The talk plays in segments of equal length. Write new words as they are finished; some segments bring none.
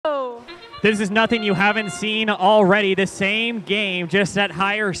This is nothing you haven't seen already. The same game, just at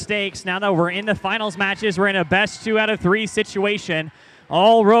higher stakes. Now that we're in the finals matches, we're in a best 2 out of 3 situation.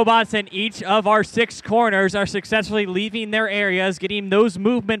 All robots in each of our 6 corners are successfully leaving their areas, getting those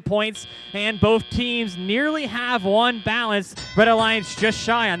movement points, and both teams nearly have one balance. Red Alliance just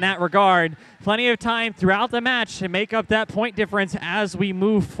shy on that regard. Plenty of time throughout the match to make up that point difference as we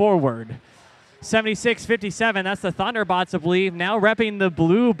move forward. 76-57, that's the Thunderbots, I believe, now repping the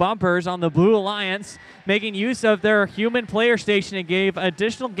blue bumpers on the Blue Alliance, making use of their human player station and gave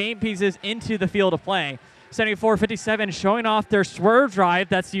additional game pieces into the field of play. 74-57 showing off their swerve drive,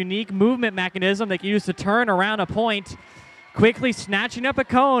 that's unique movement mechanism they can use to turn around a point, quickly snatching up a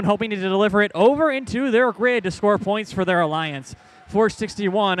cone, hoping to deliver it over into their grid to score points for their alliance.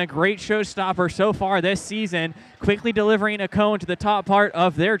 461, a great showstopper so far this season, quickly delivering a cone to the top part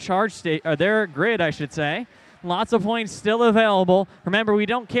of their their grid, I should say. Lots of points still available. Remember, we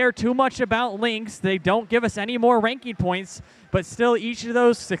don't care too much about links. They don't give us any more ranking points, but still each of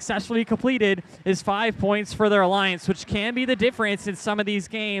those successfully completed is 5 points for their alliance, which can be the difference in some of these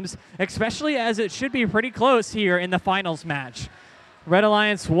games, especially as it should be pretty close here in the finals match. Red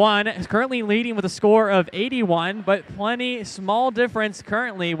Alliance 1 is currently leading with a score of 81, but plenty small difference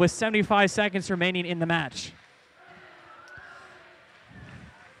currently with 75 seconds remaining in the match.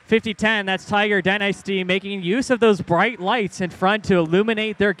 50-10, that's Tiger Dynasty making use of those bright lights in front to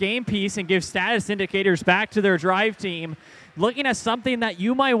illuminate their game piece and give status indicators back to their drive team, looking at something that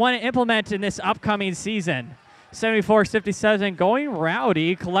you might want to implement in this upcoming season. 74-57 going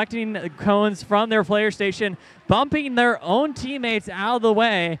rowdy, collecting cones from their player station, bumping their own teammates out of the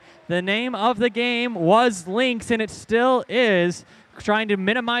way. The name of the game was Lynx, and it still is, trying to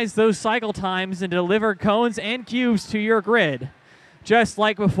minimize those cycle times and deliver cones and cubes to your grid. Just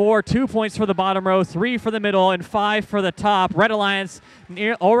like before, 2 points for the bottom row, 3 for the middle, and 5 for the top. Red Alliance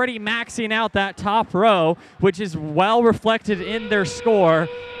already maxing out that top row, which is well reflected in their score.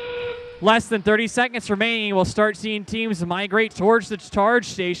 Less than 30 seconds remaining, we'll start seeing teams migrate towards the charge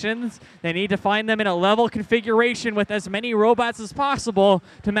stations. They need to find them in a level configuration with as many robots as possible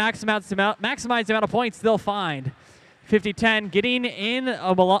to maximize the amount of points they'll find. 50-10 getting in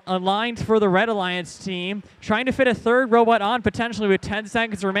aligned for the Red Alliance team, trying to fit a third robot on potentially with 10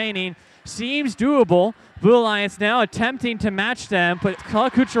 seconds remaining. Seems doable. Blue Alliance now attempting to match them, but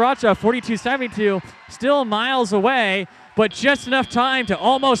Kucharacha 42-72 still miles away, but just enough time to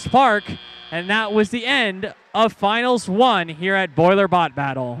almost park, and that was the end of Finals 1 here at Boiler Bot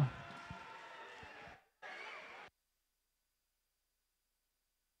Battle.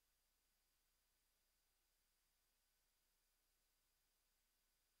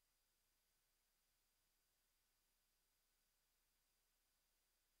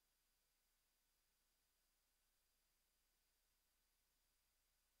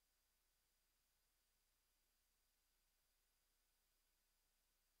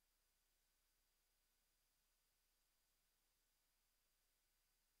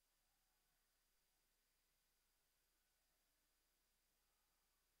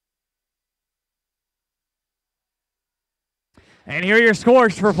 And here are your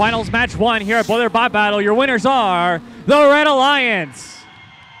scores for Finals Match 1 here at Boiler Bot Battle. Your winners are the Red Alliance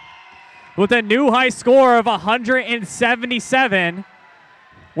with a new high score of 177.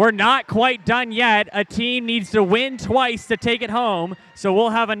 We're not quite done yet. A team needs to win twice to take it home, so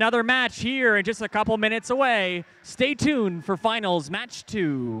we'll have another match here in just a couple minutes away. Stay tuned for Finals Match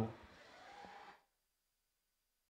 2.